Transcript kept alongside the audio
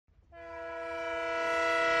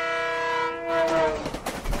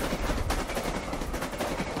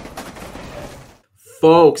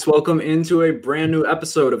folks? Welcome into a brand new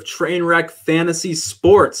episode of Trainwreck Fantasy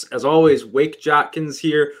Sports. As always, Wake Jotkins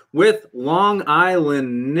here with Long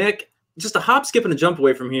Island Nick. Just a hop, skip, and a jump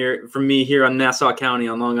away from me here on Nassau County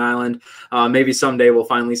on Long Island. Maybe someday we'll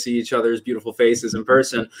finally see each other's beautiful faces in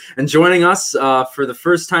person. And joining us for the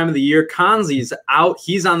first time of the year, Konzi's out.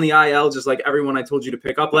 He's on the IL, just like everyone I told you to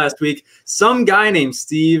pick up last week. Some guy named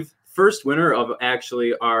Steve, first winner of actually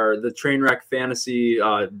the Trainwreck Fantasy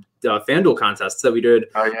FanDuel contests that we did.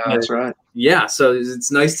 Oh, yeah, that's right. Yeah, so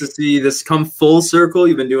it's nice to see this come full circle.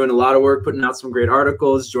 You've been doing a lot of work, putting out some great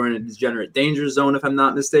articles, joining a Degenerate Danger Zone, if I'm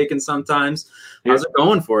not mistaken, sometimes. How's it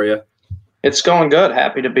going for you? It's going good.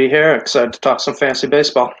 Happy to be here. Excited to talk some fantasy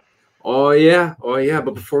baseball. Oh, yeah.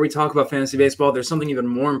 But before we talk about fantasy baseball, there's something even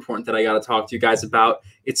more important that I got to talk to you guys about.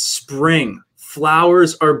 It's spring.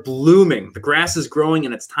 Flowers are blooming. The grass is growing,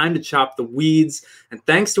 and it's time to chop the weeds. And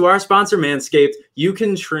thanks to our sponsor, Manscaped, you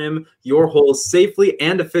can trim your holes safely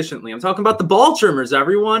and efficiently. I'm talking about the ball trimmers,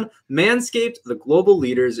 everyone. Manscaped, the global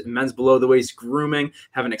leaders in men's below-the-waist grooming,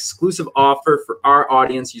 have an exclusive offer for our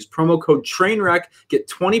audience. Use promo code TRAINWRECK. Get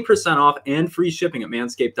 20% off and free shipping at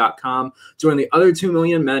manscaped.com. Join the other 2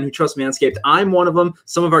 million men who trust Manscaped. I'm one of them.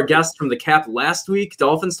 Some of our guests from the Cap last week,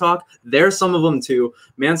 Dolphins Talk, they're some of them too.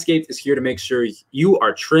 Manscaped is here to make sure you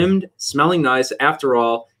are trimmed, smelling nice. After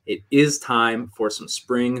all, it is time for some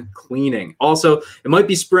spring cleaning. Also, it might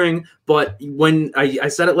be spring, but when I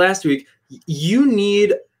said it last week, you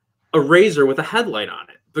need a razor with a headlight on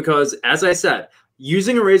it. Because as I said,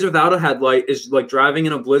 using a razor without a headlight is like driving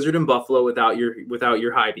in a blizzard in Buffalo without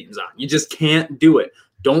your high beams on. You just can't do it.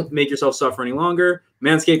 Don't make yourself suffer any longer.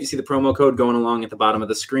 Manscaped, you see the promo code going along at the bottom of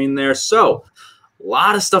the screen there. So, a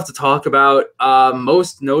lot of stuff to talk about.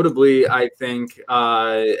 Most notably, I think,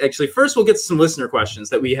 actually, first we'll get to some listener questions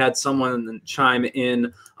that we had someone chime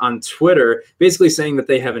in on Twitter, basically saying that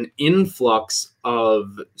they have an influx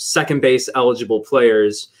of second base eligible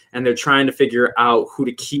players, and they're trying to figure out who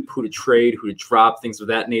to keep, who to trade, who to drop, things of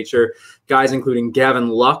that nature. Guys including Gavin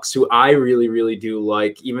Lux, who I really, really do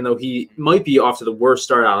like, even though he might be off to the worst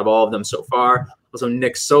start out of all of them so far. Also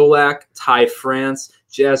Nick Solak, Ty France,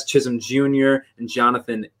 Jazz Chisholm Jr., and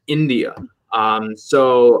Jonathan India.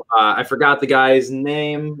 I forgot the guy's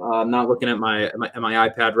name. I'm not looking at my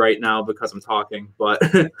iPad right now because I'm talking. But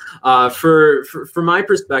for my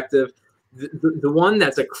perspective, the one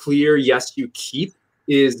that's a clear yes you keep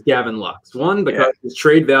is Gavin Lux. One, because his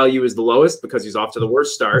trade value is the lowest because he's off to the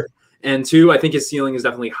worst start. And two, I think his ceiling is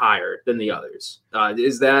definitely higher than the others.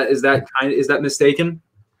 Is that mistaken?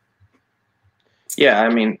 Yeah, I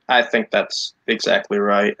mean, I think that's exactly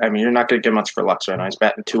right. I mean, you're not going to get much for Lux right now. He's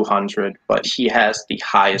batting 200, but he has the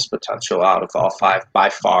highest potential out of all five by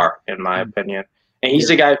far, in my opinion. And he's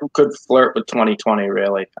a guy who could flirt with 2020,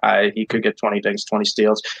 really. He could get 20 dings, 20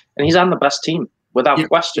 steals, and he's on the best team without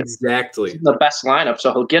question. Exactly. He's the best lineup,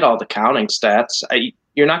 so he'll get all the counting stats.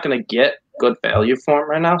 You're not going to get good value for him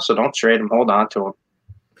right now, so don't trade him. Hold on to him.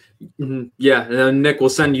 Mm-hmm. Yeah, and then Nick, we'll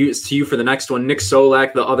send you for the next one. Nick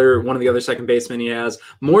Solak, one of the other second basemen he has.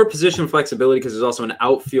 More position flexibility because there's also an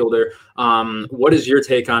outfielder. What is your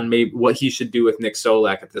take on maybe what he should do with Nick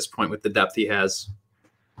Solak at this point with the depth he has?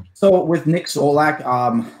 So with Nick Solak,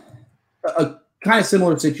 a kind of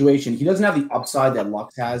similar situation. He doesn't have the upside that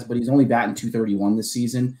Lux has, but he's only batting 231 this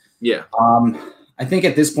season. Yeah. I think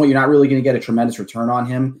at this point you're not really going to get a tremendous return on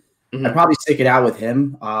him. Mm-hmm. I'd probably stick it out with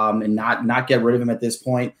him and not get rid of him at this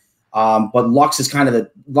point. But Lux is kind of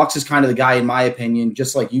the guy, in my opinion,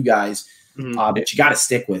 just like you guys, that you got to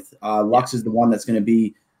stick with. Lux is the one that's going to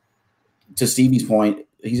be, to Stevie's point,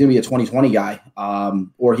 he's going to be a 2020 guy,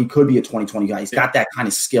 or he could be a 2020 guy. He's got that kind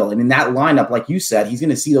of skill. And in that lineup, like you said, he's going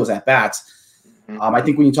to see those at-bats. I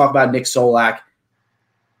think when you talk about Nick Solak,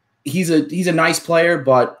 he's a nice player,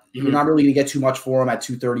 but you're not really going to get too much for him at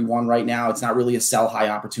 231 right now. It's not really a sell-high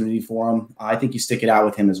opportunity for him. I think you stick it out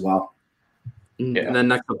with him as well. Yeah. And then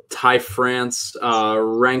next up, Ty France,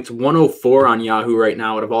 ranked 104 on Yahoo right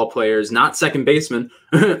now out of all players, not second baseman,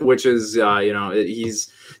 which is,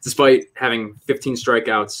 he's, despite having 15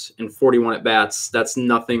 strikeouts and 41 at-bats, that's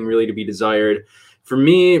nothing really to be desired. For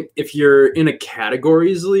me, if you're in a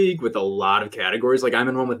categories league with a lot of categories, like I'm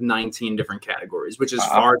in one with 19 different categories, which is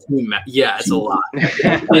far too yeah, it's a lot.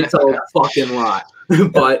 It's a fucking lot.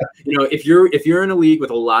 But if you're in a league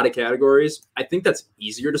with a lot of categories, I think that's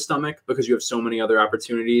easier to stomach because you have so many other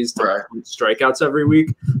opportunities to strikeouts every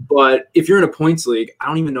week. But if you're in a points league, I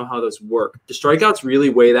don't even know how those work. Do strikeouts really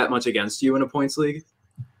weigh that much against you in a points league?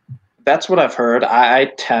 That's what I've heard. I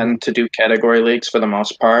tend to do category leagues for the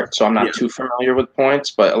most part, so I'm not too familiar with points.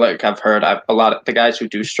 But like I've heard, a lot of the guys who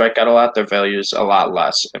do strike out a lot, their value is a lot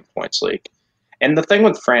less in points league. And the thing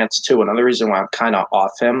with France, too, another reason why I'm kind of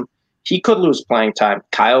off him, he could lose playing time.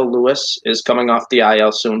 Kyle Lewis is coming off the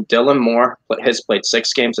IL soon. Dylan Moore has played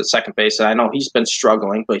 6 games at second base. And I know he's been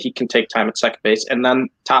struggling, but he can take time at second base. And then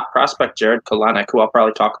top prospect Jared Kelenic, who I'll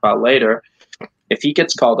probably talk about later, if he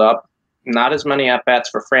gets called up, not as many at-bats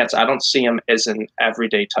for France. I don't see him as an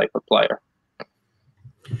everyday type of player.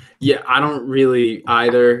 Yeah, I don't really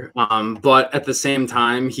either. But at the same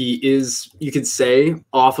time, he is, you could say,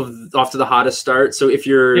 off to the hottest start. So if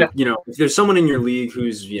you're, if there's someone in your league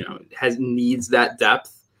who's, needs that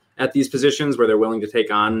depth at these positions where they're willing to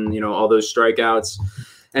take on, all those strikeouts,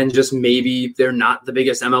 and just maybe they're not the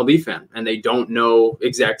biggest MLB fan and they don't know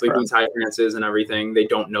exactly who Ty France is and everything. They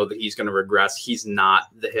don't know that he's going to regress. He's not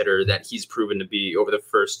the hitter that he's proven to be over the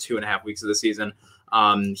first 2.5 weeks of the season.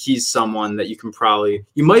 He's someone that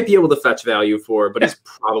you might be able to fetch value for, but he's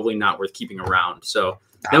probably not worth keeping around. So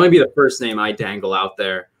that might be the first name I dangle out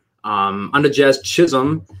there. On to Jazz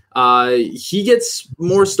Chisholm. He gets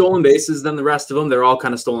more stolen bases than the rest of them. They're all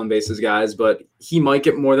kind of stolen bases guys, but he might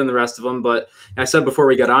get more than the rest of them. But I said before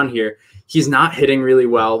we got on here, he's not hitting really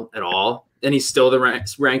well at all. And he's still the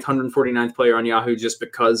ranked 149th player on Yahoo just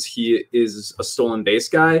because he is a stolen base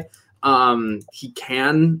guy. He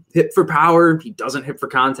can hit for power. He doesn't hit for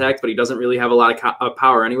contact, but he doesn't really have a lot of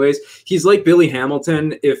power anyways. He's like Billy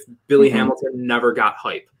Hamilton if Billy Hamilton never got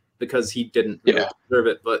hype because he didn't really deserve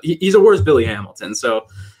it. But he's a worse Billy Hamilton. So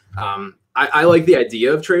I like the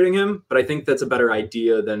idea of trading him, but I think that's a better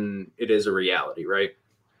idea than it is a reality, right?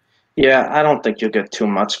 Yeah, I don't think you'll get too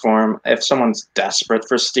much for him. If someone's desperate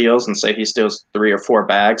for steals and say he steals 3 or 4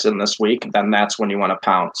 bags in this week, then that's when you want to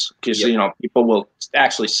pounce. Because, people will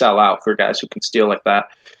actually sell out for guys who can steal like that.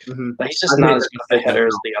 Mm-hmm. But he's just not as good of a hitter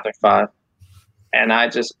as the other 5. And I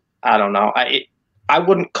don't know. I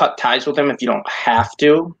wouldn't cut ties with him if you don't have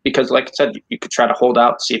to. Because, like I said, you could try to hold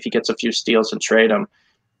out, see if he gets a few steals and trade him.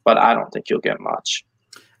 But I don't think you'll get much.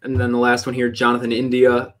 And then the last one here, Jonathan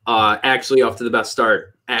India, actually off to the best start.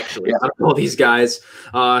 Out of all these guys,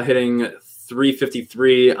 hitting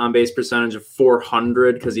 353 on base percentage of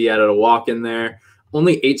 400 because he added a walk in there.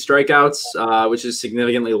 Only 8 strikeouts, which is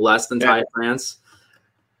significantly less than Ty France.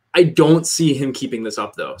 I don't see him keeping this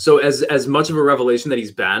up though. So as much of a revelation that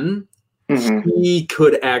he's been, he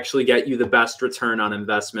could actually get you the best return on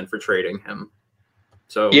investment for trading him.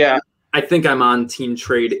 So I think I'm on team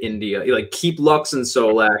trade India. Like keep Lux and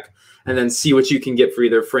Solak, and then see what you can get for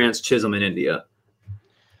either France, Chisholm, and India.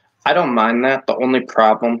 I don't mind that. The only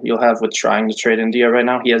problem you'll have with trying to trade India right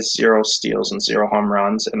now, he has 0 steals and 0 home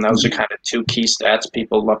runs, and those are kind of 2 key stats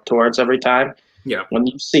people look towards every time. Yeah. When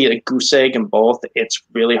you see a goose egg in both, it's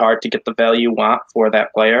really hard to get the value you want for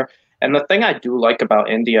that player. And the thing I do like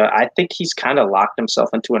about India, I think he's kind of locked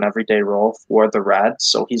himself into an everyday role for the Reds,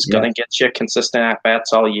 so he's going to get you consistent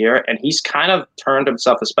at-bats all year, and he's kind of turned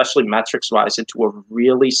himself, especially metrics-wise, into a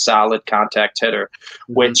really solid contact hitter,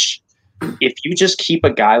 which – if you just keep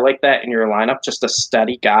a guy like that in your lineup, just a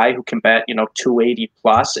steady guy who can bat, 280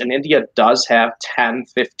 plus, and India does have 10,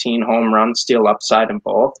 15 home run steal upside in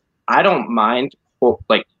both, I don't mind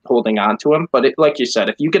holding on to him. But like you said,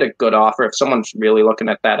 if you get a good offer, if someone's really looking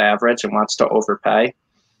at that average and wants to overpay,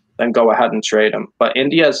 then go ahead and trade him. But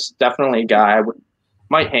India's definitely a guy I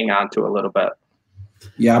might hang on to a little bit.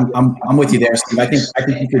 Yeah, I'm with you there, Steve.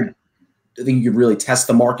 I think you could really test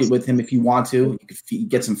the market with him if you want to. You could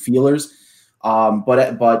get some feelers.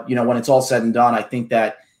 But when it's all said and done, I think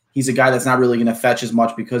that he's a guy that's not really going to fetch as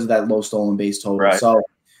much because of that low stolen base total. Right. So,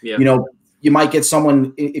 you might get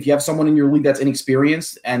someone, if you have someone in your league that's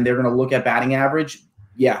inexperienced and they're going to look at batting average.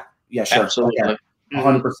 Yeah, sure. Absolutely. Okay.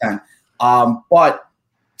 100%. But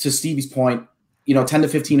to Stevie's point, 10 to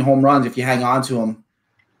 15 home runs, if you hang on to him,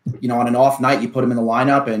 on an off night, you put him in the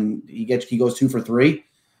lineup and he goes 2 for 3.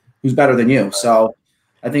 Who's better than you? So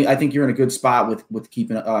I think you're in a good spot with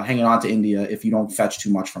keeping hanging on to India if you don't fetch too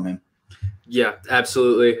much from him. Yeah,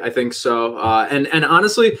 absolutely. I think so. And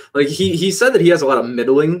honestly, like he said that he has a lot of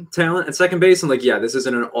middling talent at second base. And this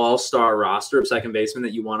isn't an all-star roster of second basemen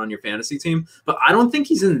that you want on your fantasy team. But I don't think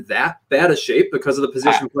he's in that bad a shape because of the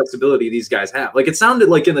position flexibility these guys have. Like it sounded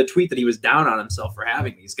like in the tweet that he was down on himself for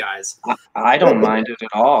having these guys. I don't mind it at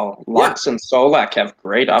all. Lux and Solak have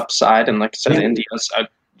great upside. And like I said, India's a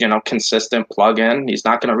consistent plug-in. He's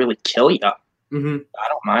not going to really kill you. Mm-hmm. I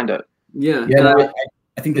don't mind it. Yeah.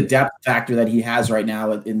 I think the depth factor that he has right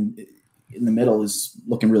now in the middle is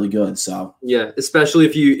looking really good. So especially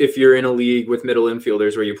if you're in a league with middle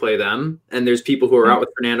infielders where you play them, and there's people who are out with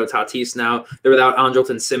Fernando Tatis now. They're without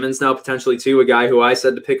Andrelton Simmons now potentially too, a guy who I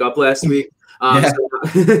said to pick up last week.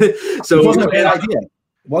 So it wasn't a bad idea.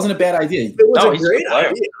 It wasn't a bad idea. It was a great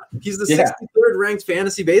idea. He's the 63rd ranked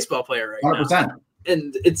fantasy baseball player right 100%. now.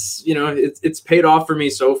 And it's, you know, it's paid off for me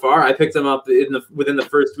so far. I picked him up within the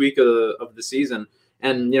first week of the season,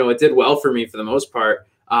 and, you know, it did well for me for the most part.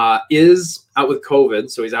 Is out with COVID,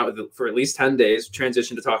 so he's out for at least 10 days.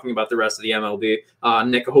 Transition to talking about the rest of the MLB.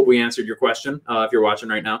 Nick, I hope we answered your question if you're watching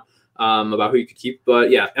right now about who you could keep.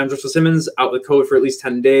 But yeah, Andrelton Simmons out with COVID for at least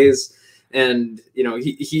 10 days. And, you know,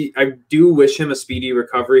 I do wish him a speedy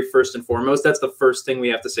recovery first and foremost. That's the first thing we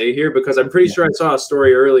have to say here, because I'm pretty sure I saw a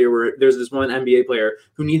story earlier where there's this one NBA player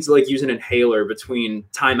who needs to, like, use an inhaler between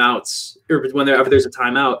timeouts or whenever there's a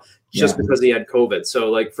timeout just because he had COVID. So,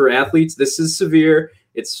 like, for athletes, this is severe.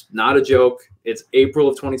 It's not a joke. It's April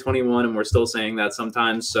of 2021, and we're still saying that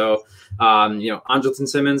sometimes. So, you know, Andrelton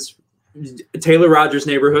Simmons, Taylor Rogers'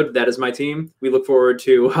 neighborhood, that is my team. We look forward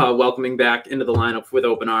to welcoming back into the lineup with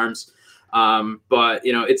open arms. But,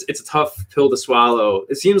 you know, it's a tough pill to swallow.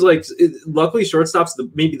 It seems like, luckily, shortstop's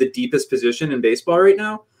maybe the deepest position in baseball right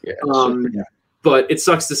now. But it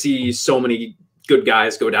sucks to see so many good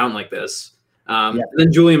guys go down like this. And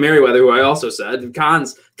then Julian Merriweather, who I also said,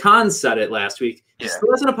 Cons said it last week. He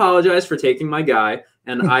still doesn't apologize for taking my guy,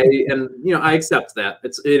 and I accept that.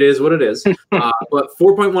 It is what it is. But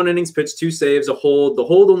 4.1 innings pitched, 2 saves, a hold. The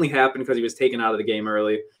hold only happened because he was taken out of the game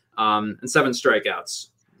early, and 7 strikeouts.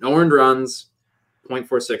 No earned runs,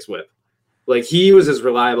 0.46 whip. Like, he was as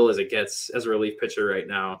reliable as it gets as a relief pitcher right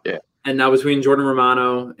now. Yeah. And now between Jordan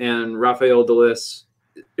Romano and Rafael Delis,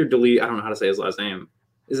 I don't know how to say his last name.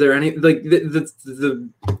 Is there any, like, the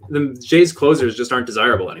Jays closers just aren't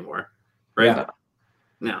desirable anymore, right?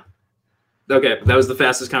 Yeah. Okay, that was the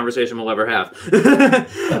fastest conversation we'll ever have.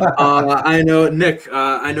 I know, Nick,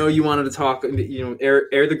 I know you wanted to talk, you know,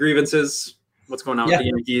 air the grievances. What's going on with the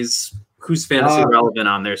Yankees? Who's fantasy relevant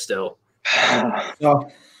on there still?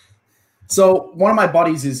 So one of my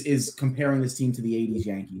buddies is comparing this team to the 80s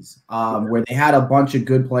Yankees, where they had a bunch of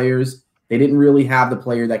good players. They didn't really have the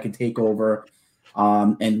player that could take over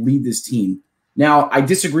and lead this team. Now, I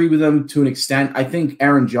disagree with them to an extent. I think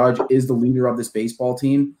Aaron Judge is the leader of this baseball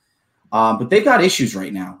team, but they've got issues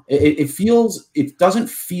right now. It doesn't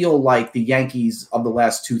feel like the Yankees of the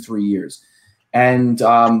last 2-3 years. And,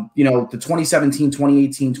 you know, the 2017,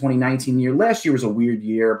 2018, 2019 year, last year was a weird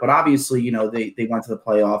year, but obviously, you know, they went to the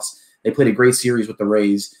playoffs. They played a great series with the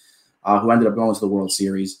Rays, who ended up going to the World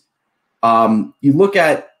Series. You look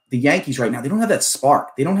at the Yankees right now, they don't have that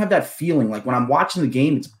spark. They don't have that feeling. Like, when I'm watching the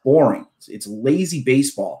game, it's boring. It's lazy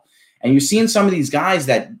baseball. And you're seeing some of these guys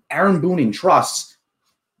that Aaron Boone trusts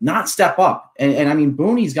not step up. And I mean,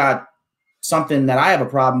 Boone's got something that I have a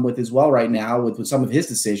problem with as well right now with some of his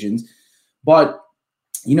decisions. But,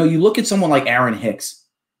 you know, you look at someone like Aaron Hicks.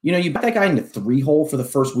 You know, you bet that guy in the 3-hole for the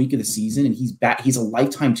first week of the season, and he's a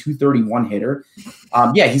lifetime 231 hitter.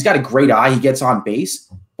 He's got a great eye. He gets on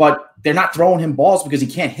base, but they're not throwing him balls because he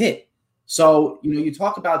can't hit. So, you know, you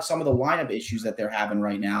talk about some of the lineup issues that they're having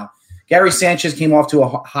right now. Gary Sanchez came off to a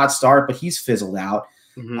hot start, but he's fizzled out.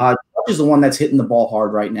 Judge is the one that's hitting the ball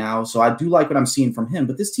hard right now. So I do like what I'm seeing from him.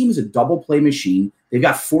 But this team is a double play machine. They've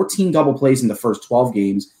got 14 double plays in the first 12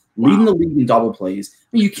 games. Leading the league in double plays. I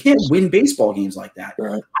mean, you can't win baseball games like that.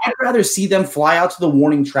 Right. I'd rather see them fly out to the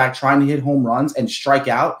warning track trying to hit home runs and strike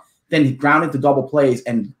out than ground into double plays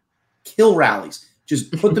and kill rallies.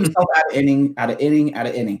 Just put themselves out of inning.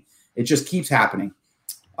 It just keeps happening.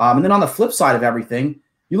 And then on the flip side of everything,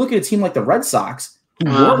 you look at a team like the Red Sox,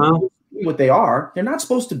 who what they are. They're not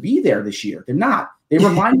supposed to be there this year. They're not. They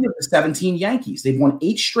remind me of the 17 Yankees. They've won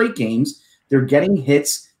 8 straight games. They're getting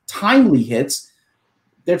hits, timely hits.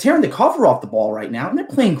 They're tearing the cover off the ball right now, and they're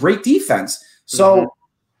playing great defense. So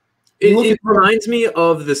it reminds me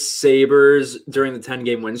of the Sabres during the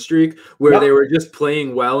 10-game win streak, where they were just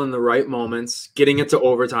playing well in the right moments, getting it to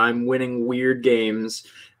overtime, winning weird games,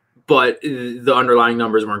 but the underlying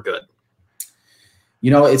numbers weren't good.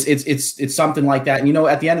 You know, it's something like that. And, you know,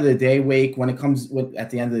 at the end of the day, Wake, that's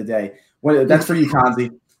for you,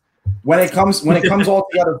 Kanzi. When it comes all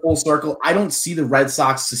together full circle, I don't see the Red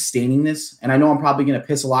Sox sustaining this. And I know I'm probably going to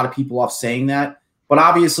piss a lot of people off saying that. But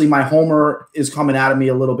obviously my homer is coming out of me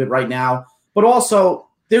a little bit right now. But also,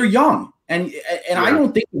 they're young. And I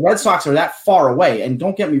don't think the Red Sox are that far away. And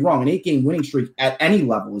don't get me wrong, an 8-game winning streak at any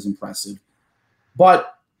level is impressive.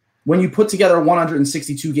 But when you put together a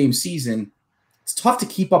 162-game season, it's tough to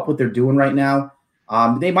keep up what they're doing right now.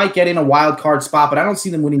 They might get in a wild card spot, but I don't see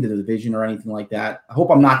them winning the division or anything like that. I hope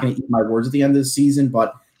I'm not going to eat my words at the end of the season,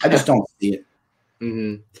 but I just don't see it.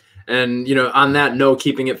 Mm-hmm. And, you know, on that note,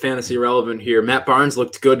 keeping it fantasy relevant here, Matt Barnes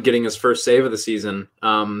looked good getting his first save of the season.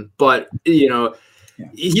 But, you know,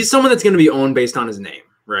 he's someone that's going to be owned based on his name,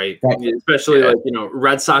 right? Especially like,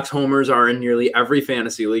 Red Sox homers are in nearly every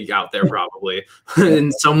fantasy league out there probably.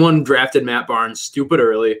 And someone drafted Matt Barnes stupid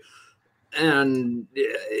early. And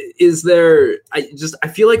I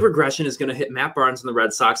feel like regression is going to hit Matt Barnes and the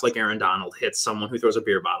Red Sox like Aaron Donald hits someone who throws a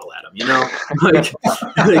beer bottle at him,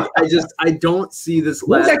 I don't see this.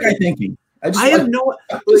 What's that guy thinking? I have no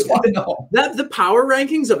that the power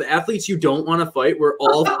rankings of athletes you don't want to fight, where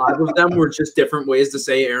all 5 of them were just different ways to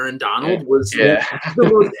say Aaron Donald, was the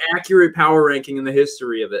most accurate power ranking in the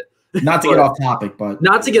history of it. Not to get off topic, but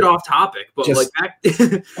just,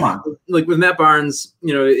 like with Matt Barnes,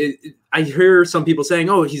 I hear some people saying,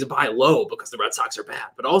 "Oh, he's a buy low because the Red Sox are bad,"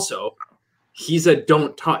 but also he's a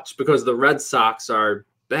don't touch because the Red Sox are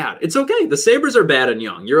bad. It's okay. The Sabres are bad and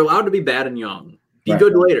young. You're allowed to be bad and young. Be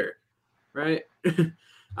good later. Right? I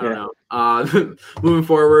don't know. Moving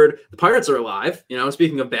forward, the Pirates are alive.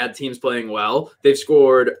 Speaking of bad teams playing well, they've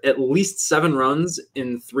scored at least 7 runs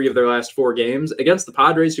in 3 of their last 4 games against the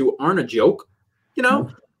Padres, who aren't a joke. So,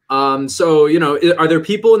 are there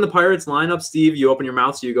people in the Pirates lineup, Steve? You open your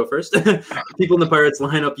mouth, so you go first. People in the Pirates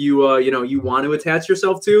lineup you want to attach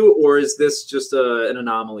yourself to, or is this just an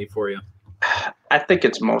anomaly for you? I think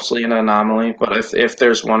it's mostly an anomaly, but if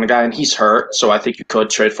there's one guy and he's hurt, so I think you could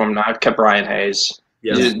trade for him now, Ke'Bryan Hayes.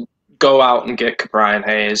 Yes. Go out and get Ke'Bryan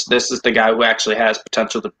Hayes. This is the guy who actually has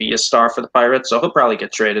potential to be a star for the Pirates, so he'll probably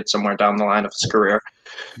get traded somewhere down the line of his career.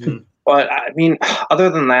 Mm. But, I mean, other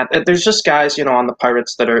than that, there's just guys, on the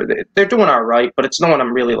Pirates that they're doing all right, but it's no one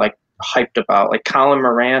I'm really, hyped about. Like Colin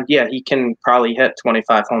Moran, he can probably hit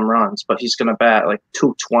 25 home runs, but he's going to bat,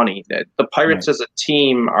 220. The Pirates as a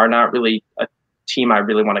team are not really a team I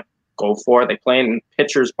really want to go for. They play in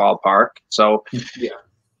pitcher's ballpark, so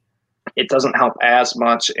it doesn't help as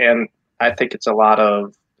much, and I think it's a lot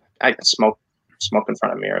of I can smoke in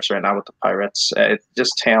front of mirrors right now with the Pirates.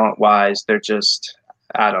 Just talent-wise, they're just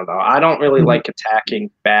I don't know. I don't really like attacking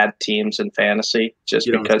bad teams in fantasy just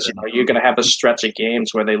because you're going to have a stretch of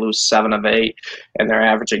games where they lose 7 of 8 and they're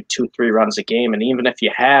averaging 2-3 runs a game, and even if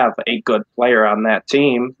you have a good player on that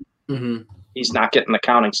team, he's not getting the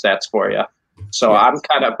counting stats for you. So I'm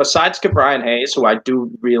kind of, besides Ke'Bryan Hayes, who I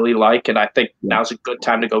do really like, and I think now's a good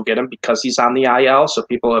time to go get him because he's on the IL, so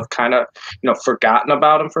people have kind of, forgotten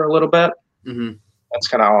about him for a little bit. Mm-hmm. That's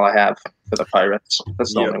kind of all I have for the Pirates.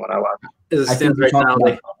 That's the only one I love. As it stands right now,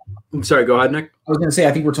 I'm sorry, go ahead, Nick. I was going to say,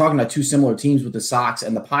 I think we're talking about 2 similar teams with the Sox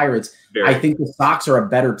and the Pirates. I think the Sox are a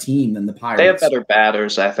better team than the Pirates. They have better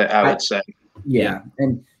batters, I would say. Yeah,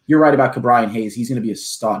 and you're right about Ke'Bryan Hayes. He's going to be a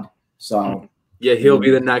stud. So yeah, he'll be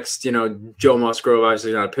the next, Joe Musgrove,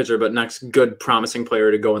 obviously not a pitcher, but next good, promising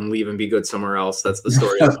player to go and leave and be good somewhere else. That's the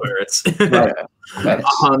story of the Pirates. Right.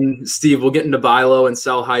 Steve, we'll get into buy low and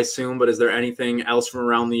sell high soon, but is there anything else from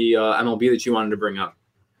around the MLB that you wanted to bring up?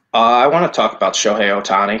 I want to talk about Shohei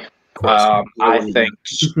Ohtani. I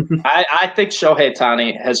think Shohei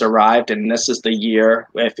Ohtani has arrived, and this is the year.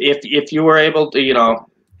 If you were able to,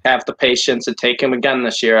 have the patience and take him again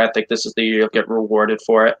this year, I think this is the year you'll get rewarded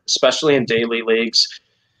for it, especially in daily leagues.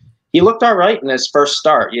 He looked all right in his first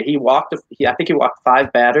start. I think he walked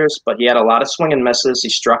 5 batters, but he had a lot of swing and misses. He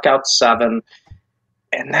struck out 7,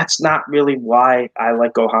 and that's not really why I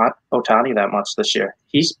like Ohtani that much this year.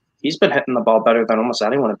 He's been hitting the ball better than almost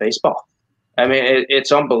anyone in baseball. I mean,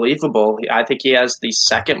 it's unbelievable. I think he has the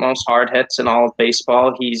second most hard hits in all of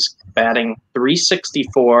baseball. He's batting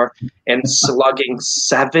 .364 and slugging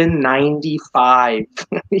 .795.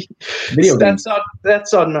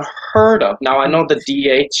 That's unheard of. Now I know the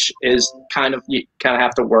DH is you kind of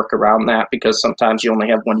have to work around that because sometimes you only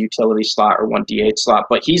have one utility slot or one DH slot.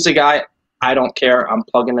 But he's a guy I don't care. I'm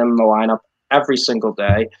plugging him in the lineup every single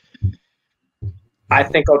day. I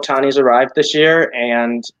think Ohtani's arrived this year,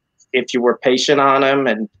 and if you were patient on him,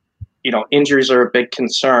 and injuries are a big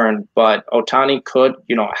concern, but Ohtani could,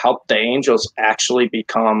 help the Angels actually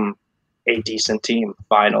become a decent team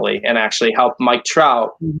finally, and actually help Mike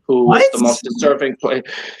Trout, who is the most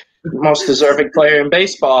deserving player in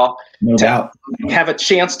baseball, have a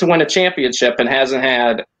chance to win a championship, and hasn't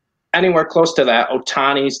had anywhere close to that.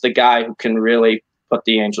 Ohtani's the guy who can really put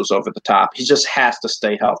the Angels over the top. He just has to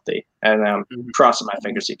stay healthy, and crossing my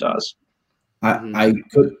fingers he does. I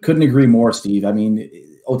couldn't agree more, Steve. I mean,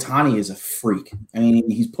 Ohtani is a freak. I mean,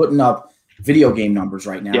 he's putting up video game numbers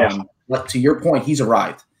right now. Yeah. But to your point, he's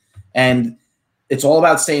arrived. And it's all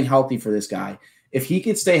about staying healthy for this guy. If he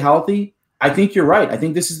could stay healthy, I think you're right. I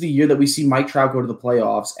think this is the year that we see Mike Trout go to the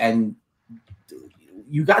playoffs. And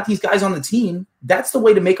you got these guys on the team. That's the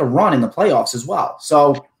way to make a run in the playoffs as well.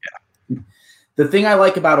 So the thing I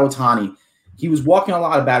like about Ohtani, he was walking a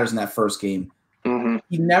lot of batters in that first game. Mm-hmm.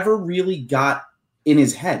 He never really got in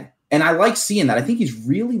his head. And I like seeing that. I think he's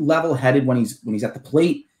really level-headed when he's at the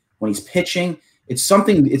plate, when he's pitching. It's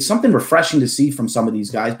something refreshing to see from some of these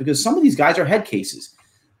guys, because some of these guys are head cases.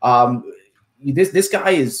 This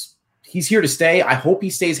guy he's here to stay. I hope he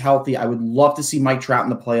stays healthy. I would love to see Mike Trout in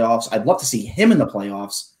the playoffs. I'd love to see him in the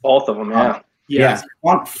playoffs. Both of them, yeah. Yeah,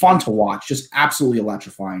 fun to watch. Just absolutely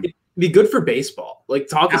electrifying. It'd be good for baseball. Like,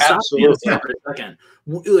 talk about for a second.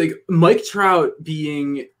 Like, Mike Trout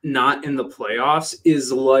being not in the playoffs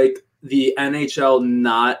is like the NHL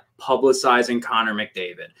not publicizing Connor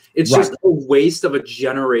McDavid. It's just a waste of a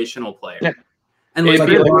generational player. Yeah. And it's like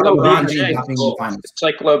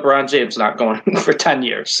LeBron James not going for 10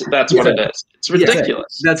 years. That's what it is. It's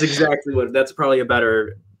ridiculous. That's exactly what. That's probably a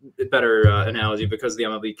better analogy, because the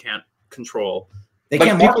MLB can't control.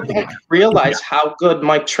 But people don't realize how good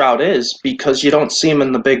Mike Trout is because you don't see him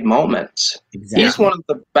in the big moments. Exactly. He's one of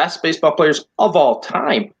the best baseball players of all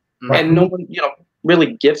time, and no one,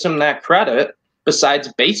 really gives him that credit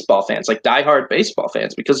besides baseball fans, like diehard baseball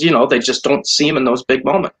fans, because they just don't see him in those big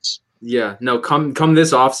moments. Yeah, no, come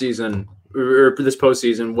this offseason or this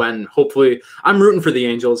postseason, when hopefully I'm rooting for the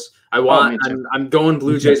Angels. I'm going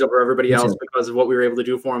Blue Jays over everybody else because of what we were able to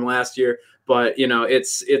do for them last year. But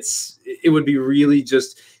it would be really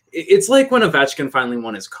it's like when Ovechkin finally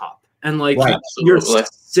won his cup, and you're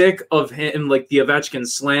sick of him, like the Ovechkin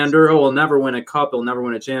slander. Oh, he'll never win a cup. He'll never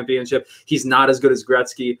win a championship. He's not as good as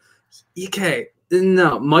Gretzky.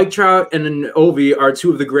 No, Mike Trout and Ovi are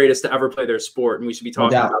two of the greatest to ever play their sport, and we should be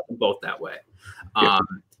talking about them both that way.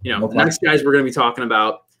 The next guys we're going to be talking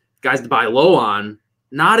about, guys to buy low on,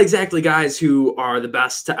 not exactly guys who are the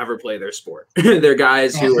best to ever play their sport. They're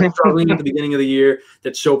guys who are struggling at the beginning of the year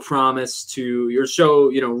that show promise show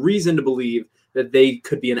reason to believe that they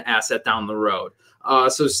could be an asset down the road.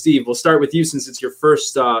 So Steve, we'll start with you since it's your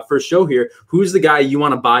first show here. Who's the guy you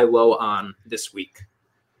want to buy low on this week?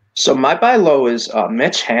 So my buy low is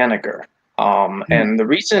Mitch Haniger. And the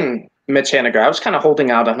reason Mitch Haniger, I was kind of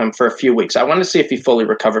holding out on him for a few weeks. I wanted to see if he fully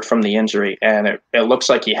recovered from the injury, and it looks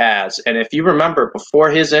like he has. And if you remember, before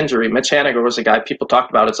his injury, Mitch Haniger was a guy people talked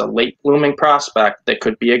about as a late blooming prospect that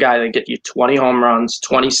could be a guy that get you 20 home runs,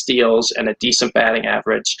 20 steals, and a decent batting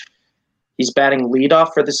average. He's batting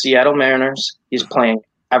leadoff for the Seattle Mariners. He's playing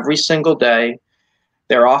every single day.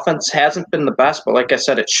 Their offense hasn't been the best, but like I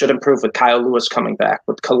said, it should improve with Kyle Lewis coming back,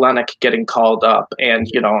 with Kelenic getting called up. And,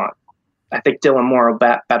 I think Dylan Moore will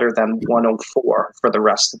bat better than 104 for the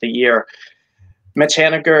rest of the year. Mitch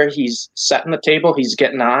Haniger, he's setting the table. He's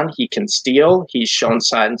getting on. He can steal. He's shown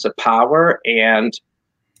signs of power. And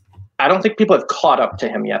I don't think people have caught up to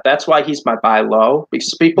him yet. That's why he's my buy low,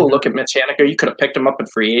 because people look at Mitch Haniger. You could have picked him up in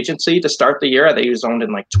free agency to start the year. I think he was owned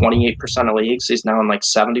in 28% of leagues. He's now in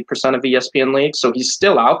 70% of ESPN leagues. So he's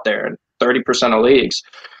still out there in 30% of leagues.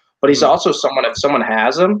 But he's also someone, if someone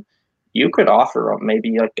has him, you could offer him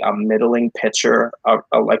maybe a middling pitcher, a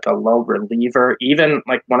low reliever, even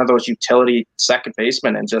one of those utility second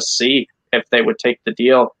basemen, and just see if they would take the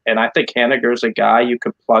deal. And I think Haniger is a guy you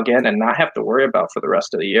could plug in and not have to worry about for the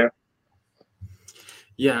rest of the year.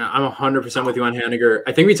 Yeah, I'm 100% with you on Haniger.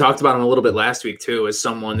 I think we talked about him a little bit last week too, as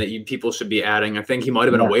someone that people should be adding. I think he might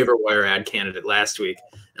have been a waiver wire ad candidate last week.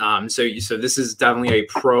 So this is definitely a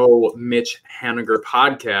pro Mitch Haniger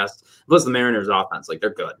podcast. Plus the Mariners offense, they're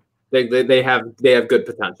good. They have good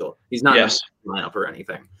potential. He's not in the lineup or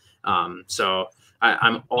anything. So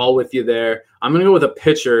I'm all with you there. I'm going to go with a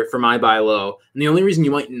pitcher for my buy low. And the only reason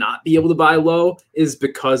you might not be able to buy low is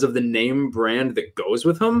because of the name brand that goes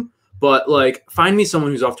with him. But find me someone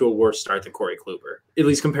who's off to a worse start than Corey Kluber, at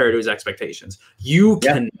least compared to his expectations. You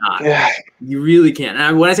cannot. Yeah. You really can't.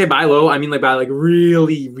 And when I say buy low, I mean buy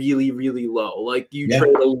really, really, really low. You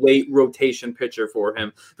trade a late rotation pitcher for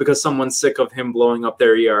him because someone's sick of him blowing up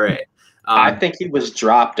their ERA. I think he was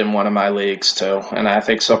dropped in one of my leagues too, and I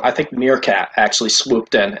think so. I think Meerkat actually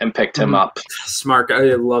swooped in and picked him up. Smart guy.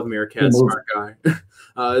 I love Meerkat. Smart guy.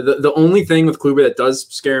 The only thing with Kluber that does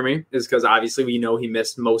scare me is because obviously we know he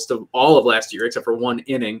missed most of all of last year except for one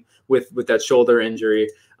inning with that shoulder injury.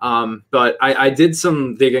 But I did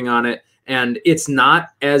some digging on it, and it's not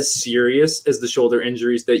as serious as the shoulder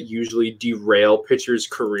injuries that usually derail pitchers'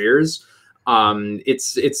 careers.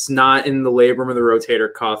 It's not in the labrum or the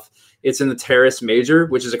rotator cuff. It's in the teres major,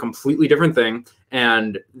 which is a completely different thing.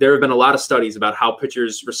 And there have been a lot of studies about how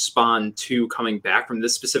pitchers respond to coming back from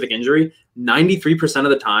this specific injury. 93% of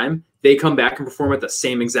the time, they come back and perform at the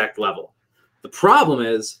same exact level. The problem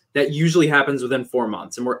is that usually happens within 4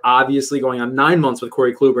 months. And we're obviously going on 9 months with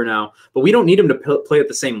Corey Kluber now, but we don't need him to play at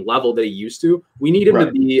the same level that he used to. We need him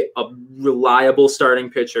to be a reliable starting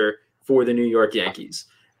pitcher for the New York Yankees.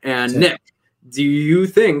 And Nick, do you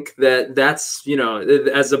think that that's,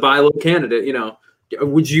 as a buy low candidate,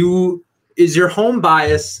 is your home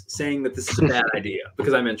bias saying that this is a bad idea?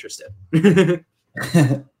 Because I'm interested.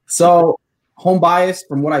 So home bias,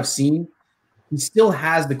 from what I've seen, he still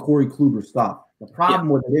has the Corey Kluber stuff. The problem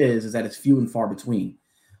with it is that it's few and far between.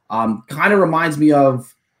 Kind of reminds me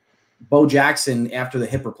of Bo Jackson after the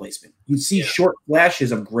hip replacement. You see short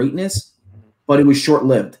flashes of greatness, but it was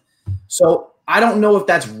short-lived. So I don't know if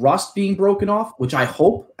that's rust being broken off, which I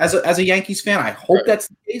hope as a Yankees fan. I hope that's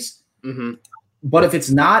the case. Mm-hmm. But if it's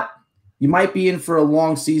not, you might be in for a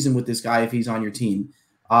long season with this guy if he's on your team.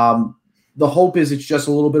 The hope is it's just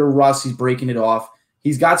a little bit of rust. He's breaking it off.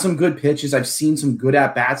 He's got some good pitches. I've seen some good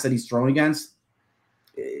at-bats that he's thrown against.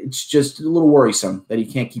 It's just a little worrisome that he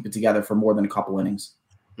can't keep it together for more than a couple innings.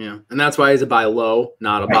 Yeah, and that's why he's a buy low,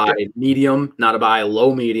 not a buy medium, not a buy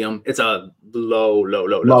low medium. It's a low.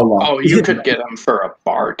 Oh, you could get him for a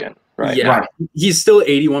bargain, right? Yeah, right. He's still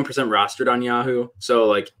 81% rostered on Yahoo, so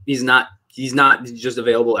like he's not just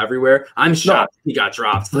available everywhere. I'm shocked he got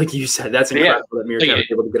dropped. Like you said, that's incredible that Meerkat was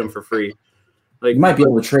able to get him for free. Like, you might be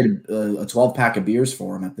able to trade a 12-pack of beers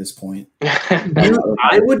for him at this point.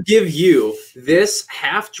 I would give you this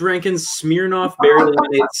half-drinking Smirnoff Berry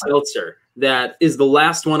Lemonade Seltzer that is the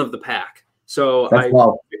last one of the pack. So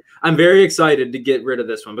I'm very excited to get rid of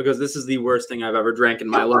this one because this is the worst thing I've ever drank in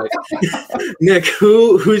my life. Nick,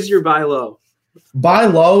 who's your buy low? Buy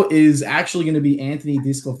low is actually going to be Anthony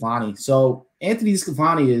DeSclafani. So Anthony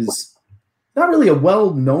DeSclafani is not really a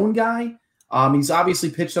well-known guy. He's obviously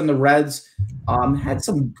pitched on the Reds, had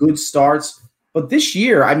some good starts. But this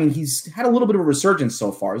year, I mean, he's had a little bit of a resurgence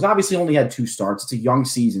so far. He's obviously only had 2 starts. It's a young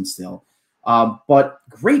season still. But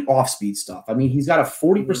great off-speed stuff. I mean, he's got a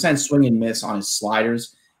 40% swing and miss on his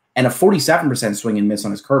sliders and a 47% swing and miss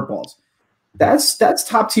on his curveballs. That's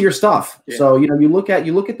top-tier stuff. Yeah. So, you look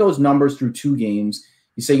at those numbers through 2 games.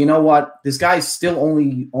 You say, you know what? This guy's still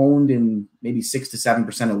only owned in maybe 6 to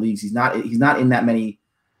 7% of leagues. He's not in that many.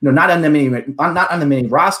 Not on the many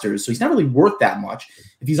rosters, so he's not really worth that much.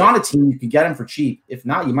 If he's on a team, you could get him for cheap. If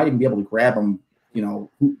not, you might even be able to grab him. Who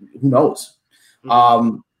knows?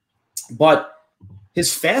 Mm-hmm. But his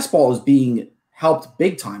fastball is being helped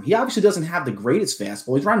big time. He obviously doesn't have the greatest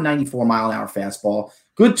fastball. He's around 94-mile-an-hour fastball.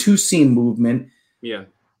 Good 2-seam movement. Yeah.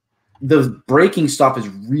 The breaking stuff is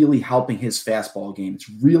really helping his fastball game. It's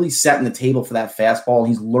really setting the table for that fastball.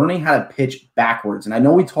 He's learning how to pitch backwards. And I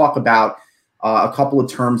know we talk about a couple of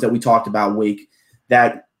terms that we talked about, Wake,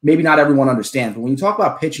 that maybe not everyone understands. But when you talk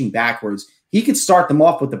about pitching backwards, he could start them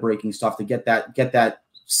off with the breaking stuff to get that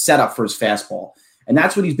set up for his fastball. And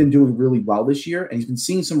that's what he's been doing really well this year. And he's been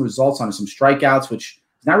seeing some results on some strikeouts, which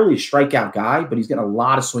he's not really a strikeout guy, but he's getting a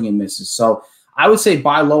lot of swing and misses. So I would say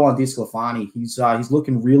buy low on DeSclafani. He's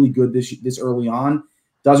looking really good this early on.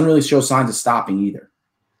 Doesn't really show signs of stopping either.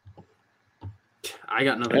 I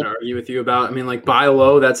got nothing to argue with you about. I mean, like, buy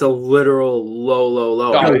low, that's a literal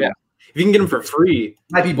low. Oh, yeah. If you can get him for free.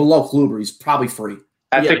 Might be below Kluber. He's probably free.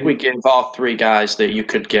 I think we can involve 3 guys that you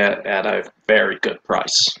could get at a very good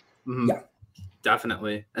price. Mm-hmm. Yeah,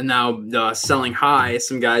 definitely. And now selling high,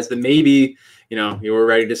 some guys that maybe, you were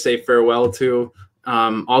ready to say farewell to.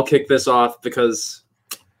 I'll kick this off because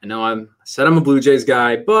I know I said I'm a Blue Jays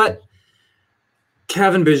guy, but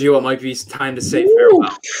Cavan Biggio, it might be time to say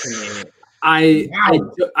farewell. I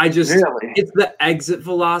just really? It's the exit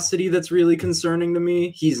velocity that's really concerning to me.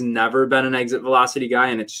 He's never been an exit velocity guy,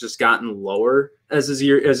 and it's just gotten lower as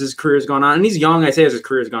his career's gone on. And he's young. I say as his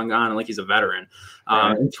career's gone on, like he's a veteran.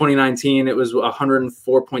 Right. In 2019, it was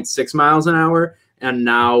 104.6 miles an hour, and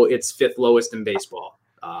now it's 5th lowest in baseball.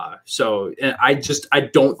 So I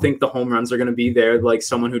don't think the home runs are going to be there like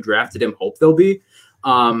someone who drafted him hoped they'll be.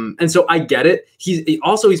 And so I get it. He's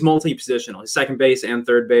multi-positional. He's second base and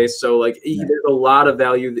third base. So like there's a lot of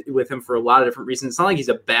value with him for a lot of different reasons. It's not like he's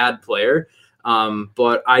a bad player.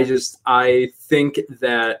 But I think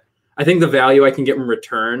the value I can get in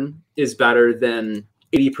return is better than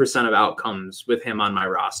 80% of outcomes with him on my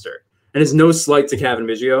roster. And it's no slight to Cavan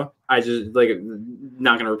Biggio. I just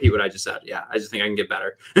not going to repeat what I just said. Yeah. I just think I can get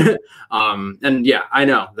better. And yeah, I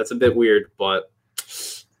know that's a bit weird, but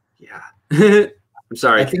yeah. I'm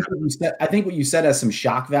sorry. I think what you said has some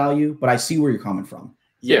shock value, but I see where you're coming from.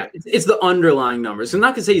 Yeah, it's the underlying numbers. I'm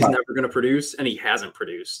not going to say he's never going to produce, and he hasn't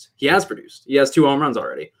produced. He has produced. He has 2 home runs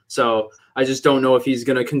already. So I just don't know if he's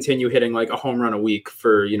going to continue hitting like a home run a week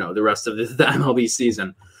for the rest of the MLB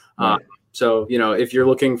season. Right. So if you're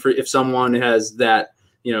looking for if someone has that,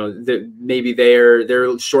 maybe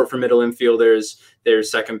they're short for middle infielders, they're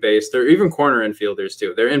second base, they're even corner infielders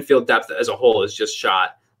too. Their infield depth as a whole is just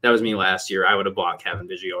shot. That was me last year. I would have bought Cavan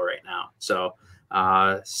Biggio right now. So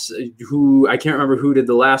Who I can't remember who did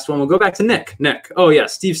the last one. We'll go back to Nick. Oh yeah,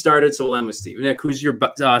 Steve started, so we'll end with Steve. Nick, who's your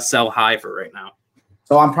sell high for right now?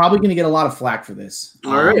 So I'm probably going to get a lot of flack for this.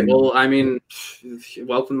 All right. Well, I mean,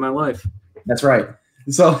 welcome to my life. That's right.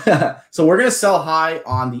 So so we're going to sell high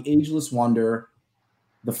on the ageless wonder,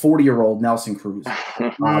 the 40-year-old Nelson Cruz.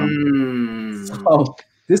 So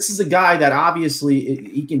this is a guy that obviously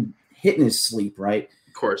he can hit in his sleep, right?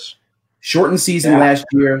 Of course. Shortened season last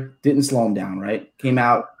year, didn't slow him down, right? Came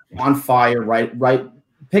out on fire, right?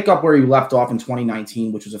 Pick up where he left off in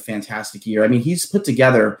 2019, which was a fantastic year. I mean, he's put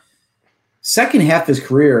together second half of his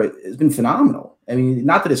career has been phenomenal. I mean,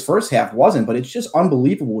 not that his first half wasn't, but it's just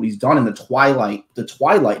unbelievable what he's done in the twilight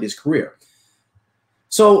of his career.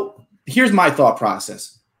 So here's my thought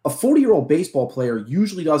process. A 40-year-old baseball player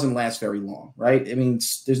usually doesn't last very long, right? I mean,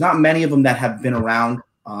 there's not many of them that have been around.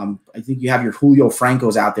 I think you have your Julio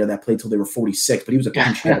Francos out there that played till they were 46, but he was a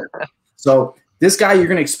pinch hitter. So this guy, you're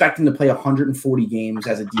going to expect him to play 140 games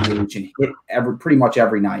as a DH and hit pretty much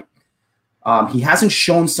every night. He hasn't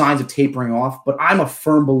shown signs of tapering off, but I'm a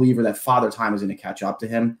firm believer that Father Time is going to catch up to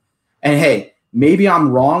him. And hey, maybe I'm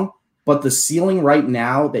wrong, but the ceiling right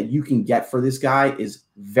now that you can get for this guy is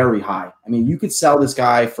very high. I mean, you could sell this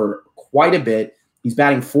guy for quite a bit. He's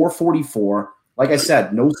batting .444. Like I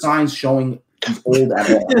said, no signs showing he's old at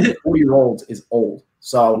all. 40-year-old is old.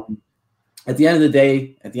 So at the end of the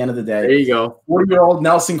day, there you go. 40-year-old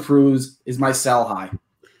Nelson Cruz is my sell high.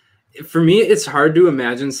 For me, it's hard to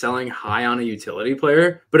imagine selling high on a utility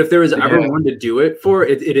player, but if there was ever one to do it for,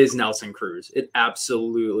 it is Nelson Cruz. It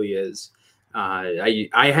absolutely is.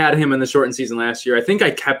 I had him in the shortened season last year. I think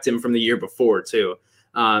I kept him from the year before too.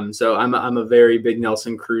 So I'm a very big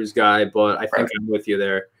Nelson Cruz guy, but I think I'm with you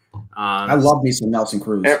there. I love me some Nelson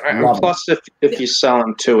Cruz. And plus, if you sell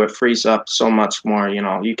him too, it frees up so much more. You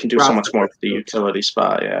know, you can do so much more with the utility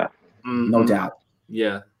spot. Yeah, no doubt.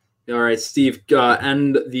 Yeah. All right, Steve,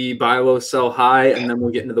 end the buy low, sell high, and then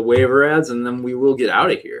we'll get into the waiver ads, and then we will get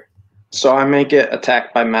out of here. So I may get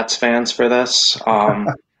attacked by Mets fans for this,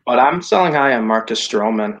 but I'm selling high on Marcus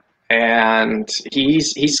Stroman, and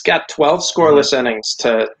he's got 12 scoreless innings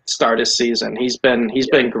to start his season. He's been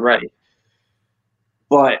great,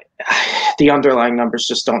 but the underlying numbers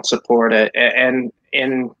just don't support it. And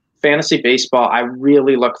in fantasy baseball, I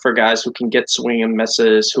really look for guys who can get swing and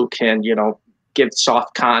misses, who can give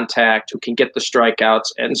soft contact, who can get the strikeouts.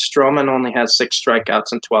 And Stroman only has 6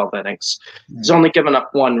 strikeouts in 12 innings. He's only given up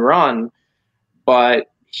 1 run, but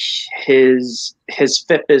his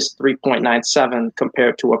FIP is 3.97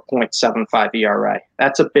 compared to a .75 ERA.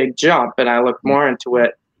 That's a big jump. And I look more into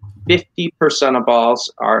it. 50% of balls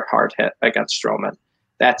are hard hit against Stroman.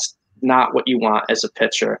 That's not what you want as a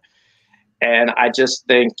pitcher. And I just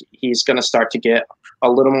think he's going to start to get a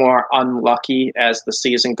little more unlucky as the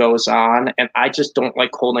season goes on. And I just don't like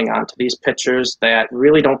holding on to these pitchers that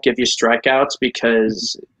really don't give you strikeouts,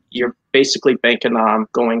 because you're basically banking on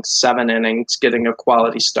going 7 innings, getting a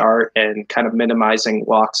quality start, and kind of minimizing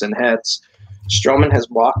walks and hits. Stroman has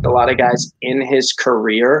walked a lot of guys in his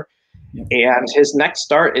career, and his next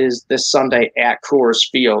start is this Sunday at Coors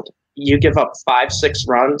Field. You give up 5-6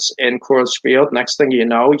 runs in Coors Field, next thing you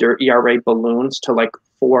know, your ERA balloons to like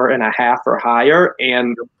 4.5 or higher,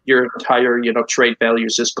 and your entire trade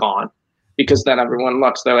values is gone, because then everyone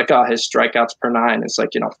looks, they're like, oh, his strikeouts per 9 is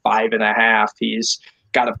like 5.5. He's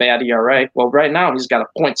got a bad ERA. Well, right now he's got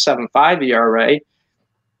a .75 ERA,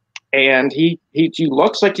 and he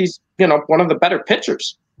looks like he's one of the better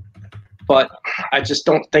pitchers. But I just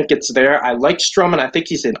don't think it's there. I like Stroman. I think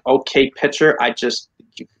he's an okay pitcher.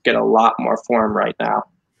 You get a lot more for him right now.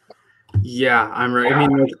 Yeah, I'm right. I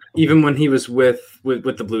mean, even when he was with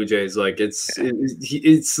the Blue Jays, like it's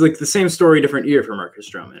like the same story, different year for Marcus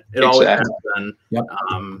Stroman. It always has been. Yep.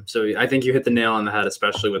 So I think you hit the nail on the head,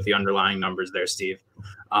 especially with the underlying numbers there, Steve.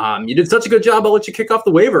 You did such a good job. I'll let you kick off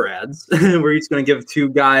the waiver ads. We're each going to give 2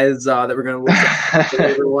 guys that we're going to look at the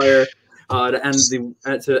waiver wire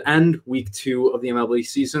to end week 2 of the MLB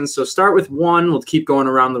season. So start with 1. We'll keep going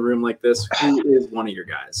around the room like this. Who is one of your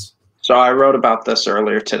guys? So I wrote about this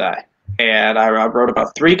earlier today. And I wrote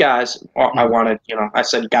about 3 guys I wanted, I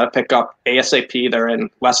said, you got to pick up ASAP. They're in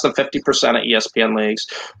less than 50% of ESPN leagues.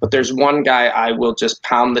 But there's one guy I will just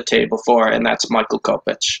pound the table for, and that's Michael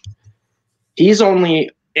Kopech. He's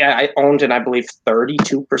only owned in, I believe,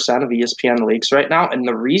 32% of ESPN leagues right now. And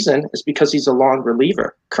the reason is because he's a long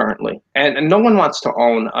reliever currently. And no one wants to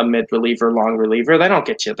own a mid-reliever, long reliever. They don't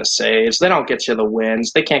get you the saves. They don't get you the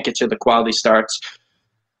wins. They can't get you the quality starts.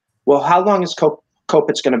 Well, how long is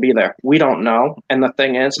Kopech going to be there? We don't know. And the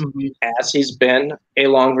thing is, as he's been a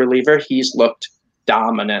long reliever, he's looked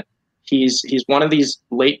dominant. He's one of these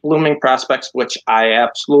late blooming prospects, which I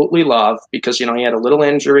absolutely love because, he had a little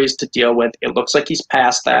injuries to deal with. It looks like he's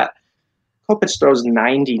past that. Kopech throws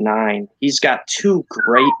 99. He's got 2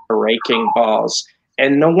 great breaking balls,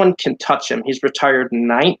 and no one can touch him. He's retired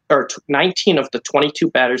 19 of the 22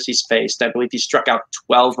 batters he's faced. I believe he struck out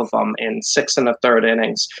 12 of them in 6 1/3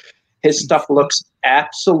 innings. His stuff looks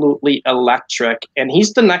absolutely electric, and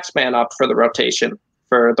he's the next man up for the rotation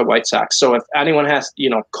for the White Sox. So if anyone has,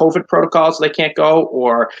 COVID protocols they can't go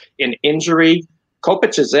or an injury,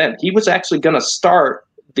 Kopech is in. He was actually going to start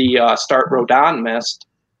the start Rodon missed,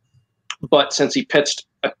 but since he pitched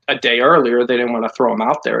a day earlier, they didn't want to throw him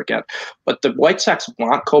out there again. But the White Sox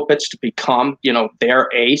want Kopech to become, their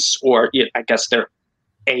ace, or I guess their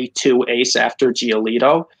A2 ace after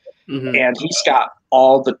Giolito. Mm-hmm. And he's got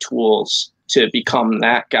all the tools to become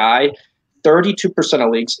that guy. 32% of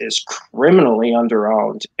leagues is criminally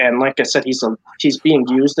underowned. And like I said, he's being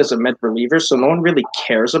used as a mid-reliever, so no one really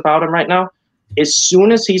cares about him right now. As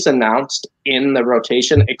soon as he's announced in the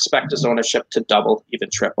rotation, expect his ownership to double, even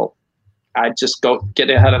triple. I'd just go get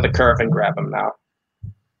ahead of the curve and grab him now.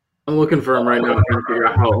 I'm looking for him right now, trying to figure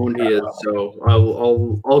out how owned he is.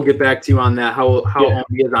 So I'll get back to you on that. How owned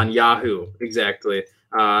he is on Yahoo exactly.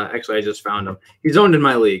 Actually, I just found him. He's owned in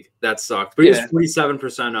my league. That sucks, but he's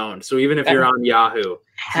 47% owned. So even if you're on Yahoo,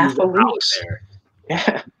 half a week there.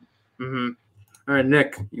 Yeah. Mm-hmm. All right,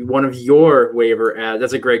 Nick, one of your waiver ads.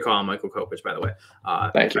 That's a great call, Michael Kopech, by the way.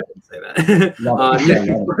 Thank you. I didn't say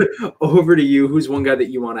that. Nick, over to you. Who's one guy that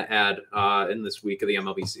you want to add in this week of the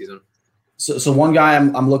MLB season? So one guy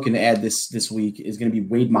I'm looking to add this week is going to be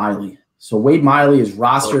Wade Miley. So Wade Miley is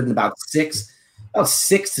rostered in about 6 to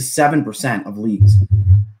 7% of leagues.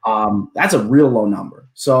 That's a real low number.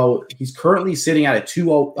 So he's currently sitting at a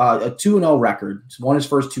 2-0 record. He's won his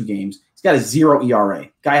first 2 games. He's got a 0 ERA.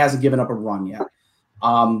 Guy hasn't given up a run yet.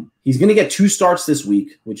 He's going to get 2 starts this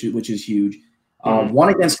week, which is huge. One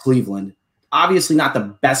against Cleveland. Obviously not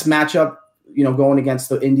the best matchup, going against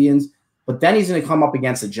the Indians. But then he's going to come up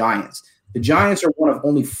against the Giants. The Giants are one of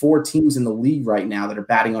only 4 teams in the league right now that are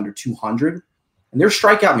batting under 200, and they're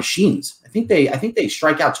strikeout machines. I think they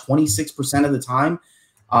strike out 26% of the time.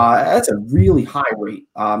 That's a really high rate.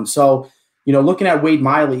 So looking at Wade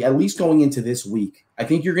Miley, at least going into this week, I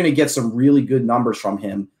think you're going to get some really good numbers from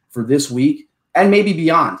him for this week and maybe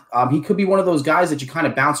beyond. He could be one of those guys that you kind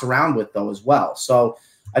of bounce around with, though, as well. So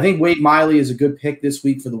I think Wade Miley is a good pick this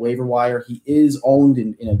week for the waiver wire. He is owned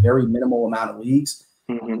in a very minimal amount of leagues.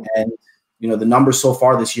 Mm-hmm. And, the numbers so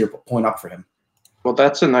far this year point up for him. Well,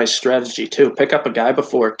 that's a nice strategy, too. Pick up a guy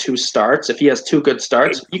before 2 starts. If he has 2 good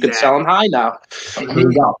starts, you can sell him high now. There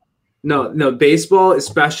you go. No, baseball,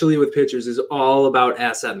 especially with pitchers, is all about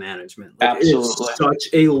asset management. Absolutely. It's such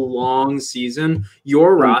a long season.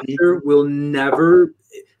 Your roster will never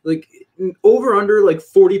over under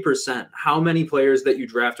 40%. How many players that you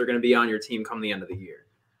draft are going to be on your team come the end of the year?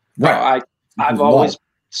 Right. I've always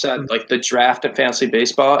said the draft in fantasy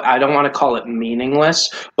baseball, I don't want to call it meaningless,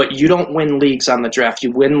 but you don't win leagues on the draft.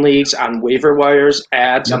 You win leagues on waiver wires,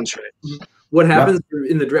 ads, and trades. What happens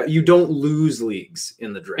in the draft? You don't lose leagues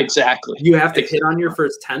in the draft. Exactly. You have to hit on your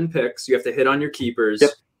first 10 picks. You have to hit on your keepers.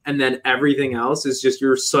 Yep. And then everything else is just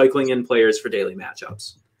you're cycling in players for daily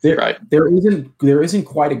matchups. There isn't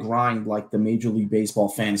quite a grind like the Major League Baseball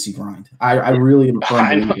fantasy grind. I really am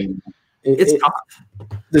firm. It's tough.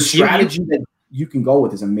 The strategy that you can go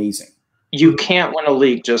with is amazing. You can't win a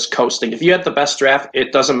league just coasting. If you had the best draft,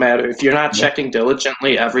 it doesn't matter. If you're not checking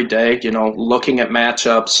diligently every day, looking at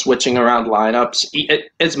matchups, switching around lineups,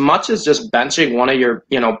 as much as just benching one of your,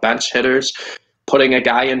 bench hitters, putting a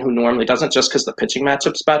guy in who normally doesn't just because the pitching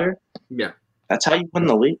matchup's better. Yeah. That's how you win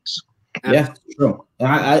the leagues. Yeah, true.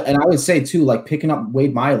 And I would say too, picking up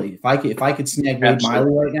Wade Miley. If I could snag Wade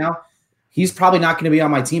Miley right now, he's probably not going to be on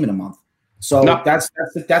my team in a month. So that's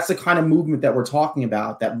the kind of movement that we're talking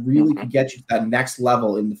about that really could get you to that next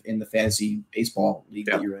level in the fantasy baseball league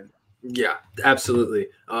that you're in. Yeah, absolutely.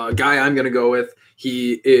 Guy I'm going to go with,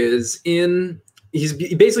 he's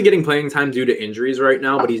basically getting playing time due to injuries right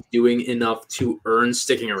now, but he's doing enough to earn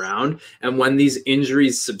sticking around. And when these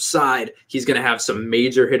injuries subside, he's going to have some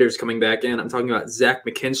major hitters coming back in. I'm talking about Zach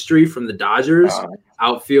McKinstry from the Dodgers,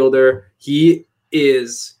 outfielder. He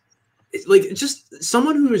is just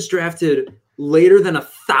someone who was drafted later than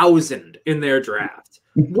 1,000 in their draft.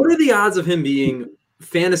 What are the odds of him being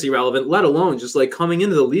fantasy relevant, let alone just coming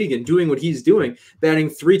into the league and doing what he's doing, batting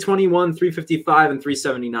 321, 355, and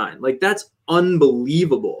 379? That's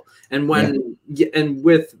unbelievable. And and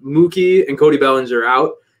with Mookie and Cody Bellinger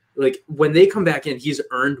out, when they come back in, he's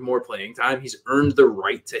earned more playing time. He's earned the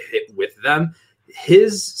right to hit with them.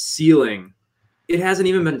 His ceiling it hasn't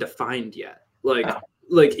even been defined yet.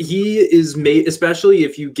 Like he is made, especially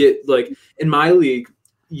if you get like in my league,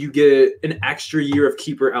 you get an extra year of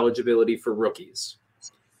keeper eligibility for rookies.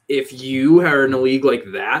 If you are in a league like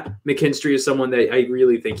that, McKinstry is someone that I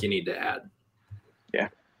really think you need to add. Yeah.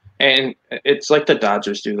 And it's like the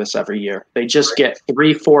Dodgers do this every year. They just get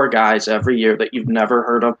 3-4 guys every year that you've never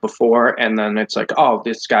heard of before. And then it's like, oh,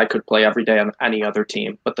 this guy could play every day on any other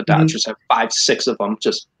team. But the Dodgers have 5-6 of them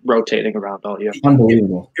just rotating around all year.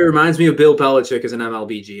 Unbelievable. It reminds me of Bill Belichick as an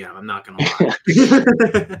MLB GM. I'm not going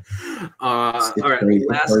to lie. All right.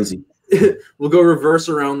 Crazy. We'll go reverse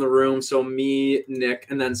around the room. So me, Nick,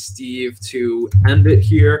 and then Steve to end it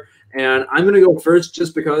here. And I'm going to go first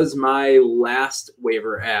just because my last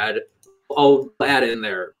waiver ad, I'll add in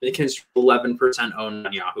there. McKinstry 11% owned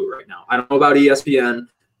on Yahoo right now. I don't know about ESPN,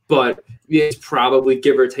 but it's probably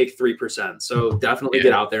give or take 3%. So definitely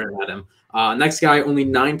get out there and add him. Next guy, only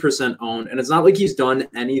 9% owned. And it's not like he's done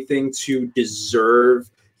anything to deserve,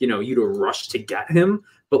 you to rush to get him.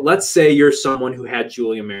 But let's say you're someone who had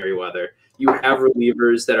Julian Merriweather. You have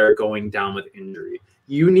relievers that are going down with injury.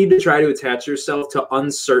 You need to try to attach yourself to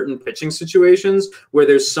uncertain pitching situations where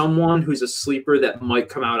there's someone who's a sleeper that might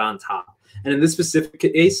come out on top. And in this specific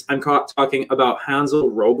case, I'm talking about Hansel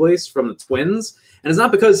Robles from the Twins. And it's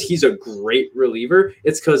not because he's a great reliever.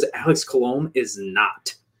 It's because Alex Colomé is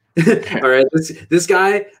not. All right. This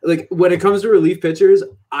guy, like when it comes to relief pitchers,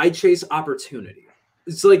 I chase opportunity.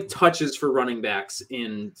 It's like touches for running backs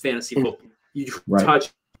in fantasy football. You touch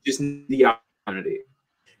just the opportunity.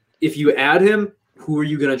 If you add him, who are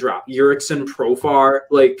you going to drop? Urickson, Profar,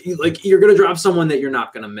 like you're going to drop someone that you're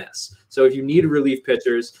not going to miss. So if you need relief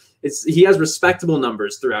pitchers, he has respectable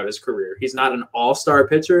numbers throughout his career. He's not an all-star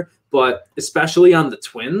pitcher, but especially on the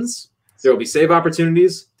Twins, there will be save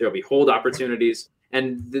opportunities, there will be hold opportunities,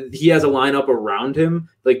 and he has a lineup around him,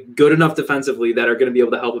 like good enough defensively that are going to be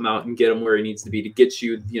able to help him out and get him where he needs to be to get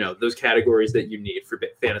you, those categories that you need for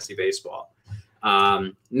fantasy baseball.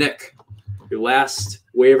 Nick, your last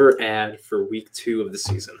waiver ad for week 2 of the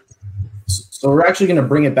season. So we're actually going to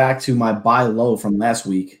bring it back to my buy low from last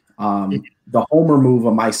week. The homer move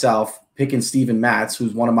of myself picking Steven Matz,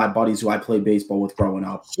 who's one of my buddies who I played baseball with growing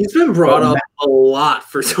up. He's been brought up a lot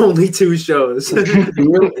for only 2 shows. he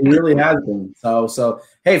really has been. So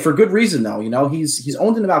hey, for good reason though. He's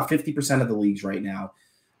owned in about 50% of the leagues right now.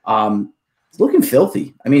 He's looking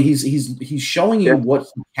filthy. I mean, he's showing you what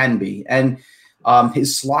he can be, and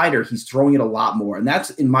his slider, he's throwing it a lot more, and that's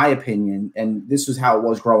in my opinion. And this was how it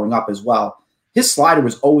was growing up as well. His slider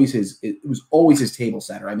was always his table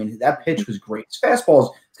setter. I mean, that pitch was great. His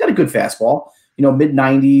fastball, he's got a good fastball, mid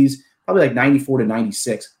 90s, probably like 94 to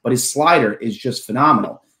 96. But his slider is just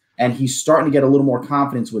phenomenal. And he's starting to get a little more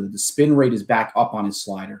confidence with it. The spin rate is back up on his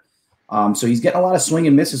slider. So he's getting a lot of swing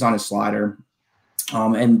and misses on his slider.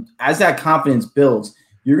 And as that confidence builds,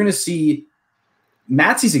 you're going to see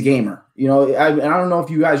Matzy's a gamer. I don't know if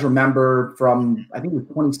you guys remember from, I think it was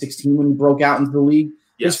 2016 when he broke out into the league.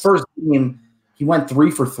 Yes. His first game, he went 3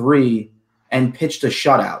 for 3 and pitched a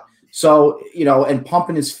shutout. So, and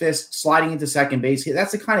pumping his fist, sliding into second base.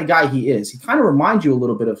 That's the kind of guy he is. He kind of reminds you a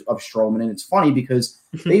little bit of Stroman. And it's funny because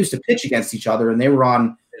they used to pitch against each other and they were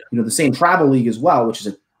on, the same travel league as well, which is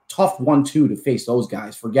a tough 1-2 to face those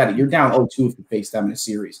guys. Forget it. You're down 0-2 if you face them in a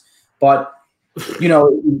series. But,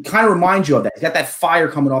 it kind of reminds you of that. He's got that fire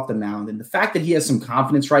coming off the mound. And the fact that he has some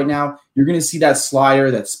confidence right now, you're going to see that slider,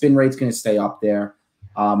 that spin rate's going to stay up there.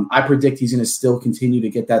 I predict he's going to still continue to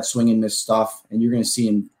get that swing and miss stuff, and you're going to see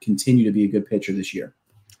him continue to be a good pitcher this year.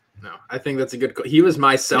 No, I think that's a good – he was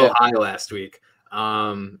my sell high last week.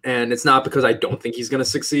 And it's not because I don't think he's going to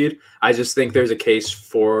succeed. I just think there's a case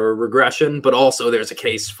for regression, but also there's a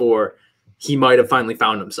case for he might have finally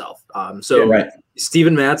found himself.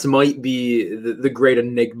 Steven Matz might be the great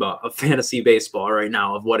enigma of fantasy baseball right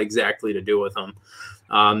now of what exactly to do with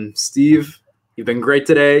him. Steve – you've been great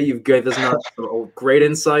today. You've given us a great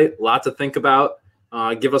insight, a lot to think about.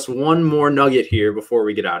 Give us one more nugget here before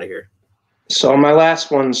we get out of here. So my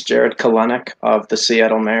last one's Jared Kelenic of the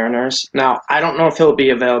Seattle Mariners. Now, I don't know if he'll be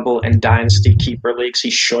available in Dynasty Keeper Leagues. He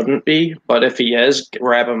shouldn't be, but if he is,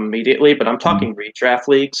 grab him immediately. But I'm talking redraft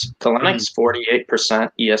leagues. Kelenic's 48%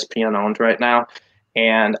 ESPN owned right now.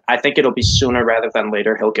 And I think it'll be sooner rather than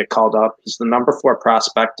later he'll get called up. He's the number 4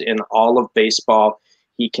 prospect in all of baseball.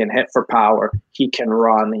 He can hit for power. He can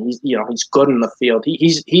run. He's good in the field.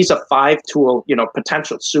 He's a 5-tool,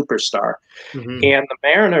 potential superstar. And the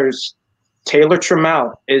Mariners, Taylor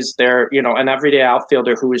Trammell is their, an everyday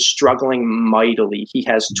outfielder who is struggling mightily. He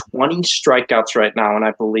has 20 strikeouts right now, and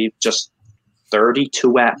I believe just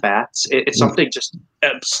 32 at bats. It's something just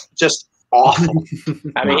awful.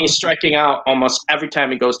 I mean, he's striking out almost every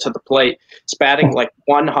time he goes to the plate. He's batting like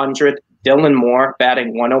 100. Dylan Moore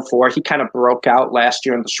batting 104. He kind of broke out last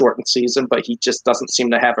year in the shortened season, but he just doesn't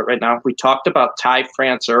seem to have it right now. We talked about Ty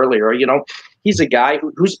France earlier. You know, he's a guy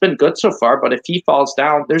who's been good so far, but if he falls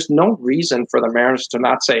down, there's no reason for the Mariners to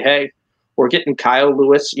not say, hey, we're getting Kyle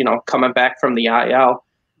Lewis, you know, coming back from the IL.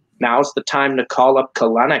 Now's the time to call up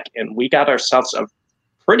Kelenic, and we got ourselves a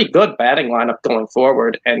pretty good batting lineup going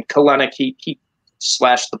forward. And Kelenic, he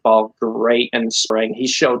slashed the ball great in spring. He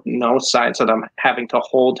showed no signs that I'm having to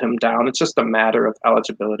hold him down. It's just a matter of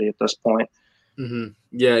eligibility at this point. Mm-hmm.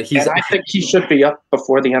 Yeah, I think he should be up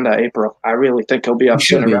before the end of April. I really think he'll be up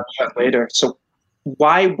sooner rather than later. So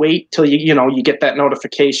why wait till you get that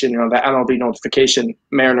notification, that MLB notification?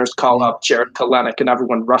 Mariners call up Jarred Kelenic, and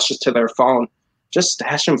everyone rushes to their phone. Just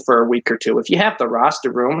stash him for a week or two. If you have the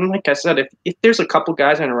roster room, and like I said, if there's a couple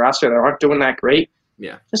guys in the roster that aren't doing that great,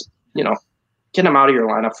 just get him out of your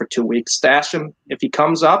lineup for 2 weeks. Stash him. If he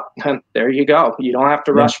comes up, then there you go. You don't have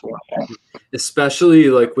to rush for him. Especially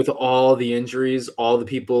like with all the injuries, all the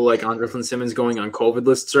people like Andrelton Simmons going on COVID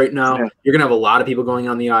lists right now. Yeah. You're gonna have a lot of people going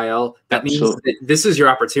on the IL. That means that this is your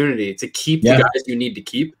opportunity to keep the guys you need to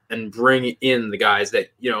keep and bring in the guys that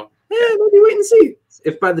maybe wait and see.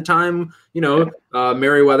 If by the time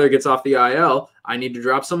Merriweather gets off the IL, I need to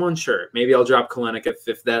drop someone. Sure, maybe I'll drop Kelenic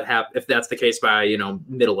if that's the case by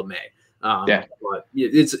middle of May. But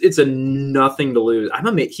it's a nothing to lose. I'm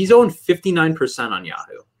amazed. He's owned 59% on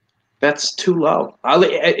Yahoo. That's too low.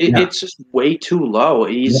 It's just way too low.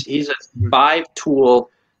 He's a 5-tool,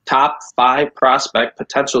 top 5 prospect,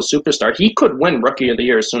 potential superstar. He could win Rookie of the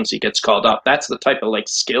Year as soon as he gets called up. That's the type of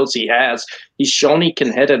skills he has. He's shown he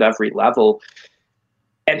can hit at every level,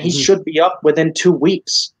 and he should be up within 2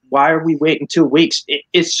 weeks. Why are we waiting 2 weeks?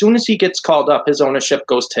 As soon as he gets called up, his ownership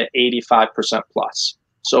goes to 85% plus.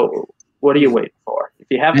 So what are you waiting for? If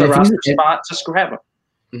you have the roster spot, just grab him.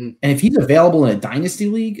 And if he's available in a dynasty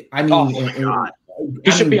league, I mean,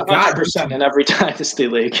 he should be 100% in every dynasty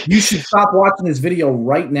league. You should stop watching this video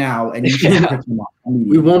right now, and you should pick him up.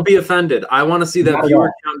 We won't be offended. I want to see that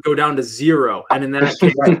viewer count go down to 0, and in that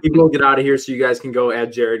case, people will get out of here so you guys can go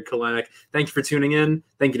add Jarred Kelenic. Thank you for tuning in.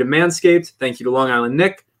 Thank you to Manscaped. Thank you to Long Island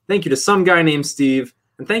Nick. Thank you to some guy named Steve,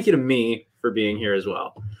 and thank you to me for being here as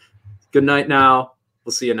well. Good night now.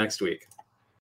 We'll see you next week.